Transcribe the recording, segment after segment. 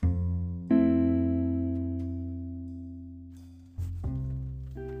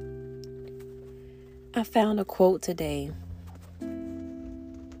I found a quote today.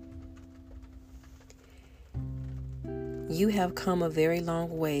 You have come a very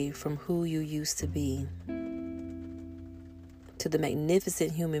long way from who you used to be to the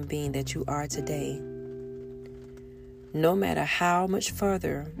magnificent human being that you are today. No matter how much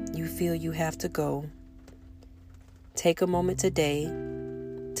further you feel you have to go, take a moment today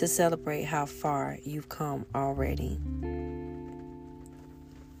to celebrate how far you've come already.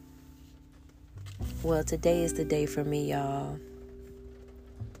 Well, today is the day for me, y'all.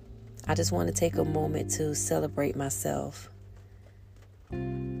 I just want to take a moment to celebrate myself.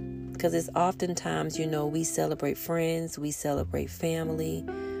 Because it's oftentimes, we celebrate friends, we celebrate family,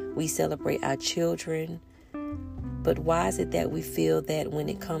 we celebrate our children. But why is it that we feel that when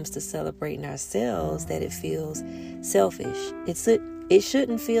it comes to celebrating ourselves, that it feels selfish? It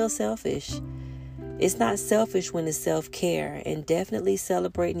shouldn't feel selfish. It's not selfish when it's self-care. And definitely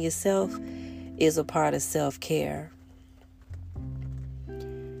celebrating yourself is a part of self-care.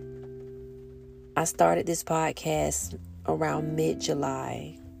 I started this podcast around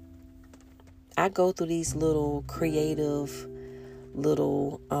mid-July. I go through these little creative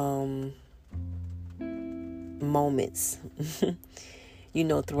moments,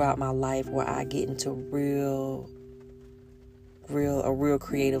 throughout my life where I get into a real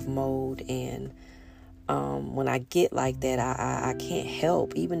creative mode. And when I get like that, I can't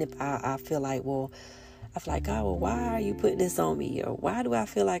help, even if I feel like, God, why are you putting this on me? Or why do I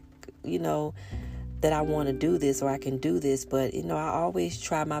feel like, that I want to do this or I can do this? But, I always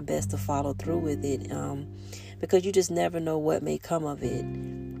try my best to follow through with it because you just never know what may come of it.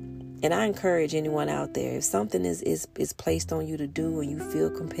 And I encourage anyone out there, if something is placed on you to do and you feel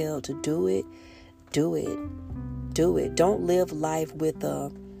compelled to do it, do it. Do it. Don't live life with a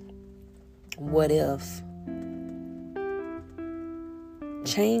what if.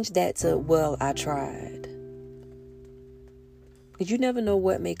 Change that to, I tried. Because you never know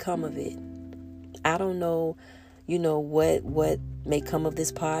what may come of it. I don't know, what may come of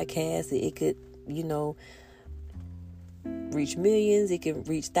this podcast. It could, reach millions. It can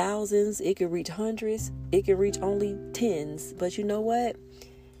reach thousands. It can reach hundreds. It can reach only tens. But you know what?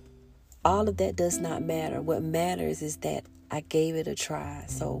 All of that does not matter. What matters is that I gave it a try.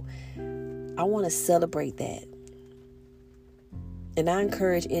 So I want to celebrate that. And I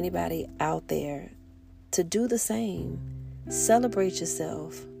encourage anybody out there to do the same. Celebrate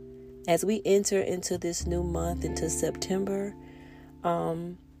yourself. As we enter into this new month, into September,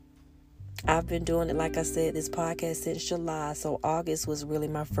 I've been doing it, like I said, this podcast since July. So August was really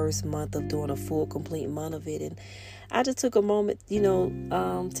my first month of doing a full, complete month of it. And I just took a moment,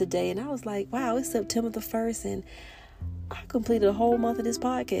 today, and I was like, wow, it's September the 1st, and I completed a whole month of this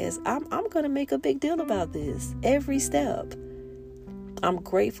podcast. I'm going to make a big deal about this every step. I'm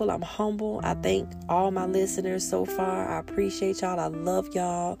grateful. I'm humble. I thank all my listeners so far. I appreciate y'all. I love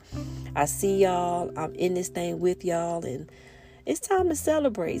y'all. I see y'all. I'm in this thing with y'all, and it's time to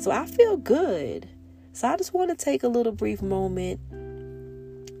celebrate. So I feel good. So I just want to take a little brief moment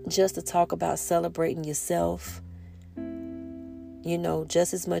just to talk about celebrating yourself.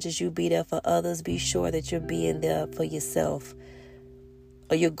 Just as much as you be there for others, be sure that you're being there for yourself,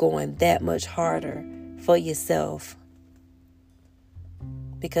 or you're going that much harder for yourself.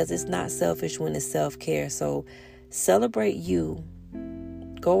 Because it's not selfish when it's self-care. So celebrate you.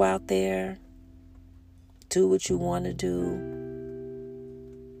 Go out there. Do what you want to do.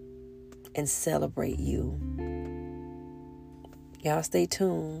 And celebrate you. Y'all stay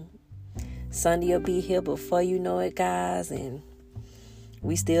tuned. Sunday will be here before you know it, guys. And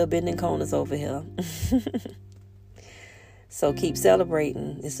we still bending corners over here. So keep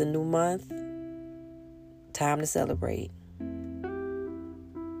celebrating. It's a new month. Time to celebrate.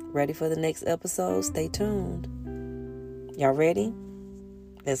 Ready for the next episode? Stay tuned. Y'all ready?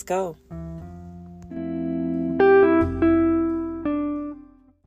 Let's go.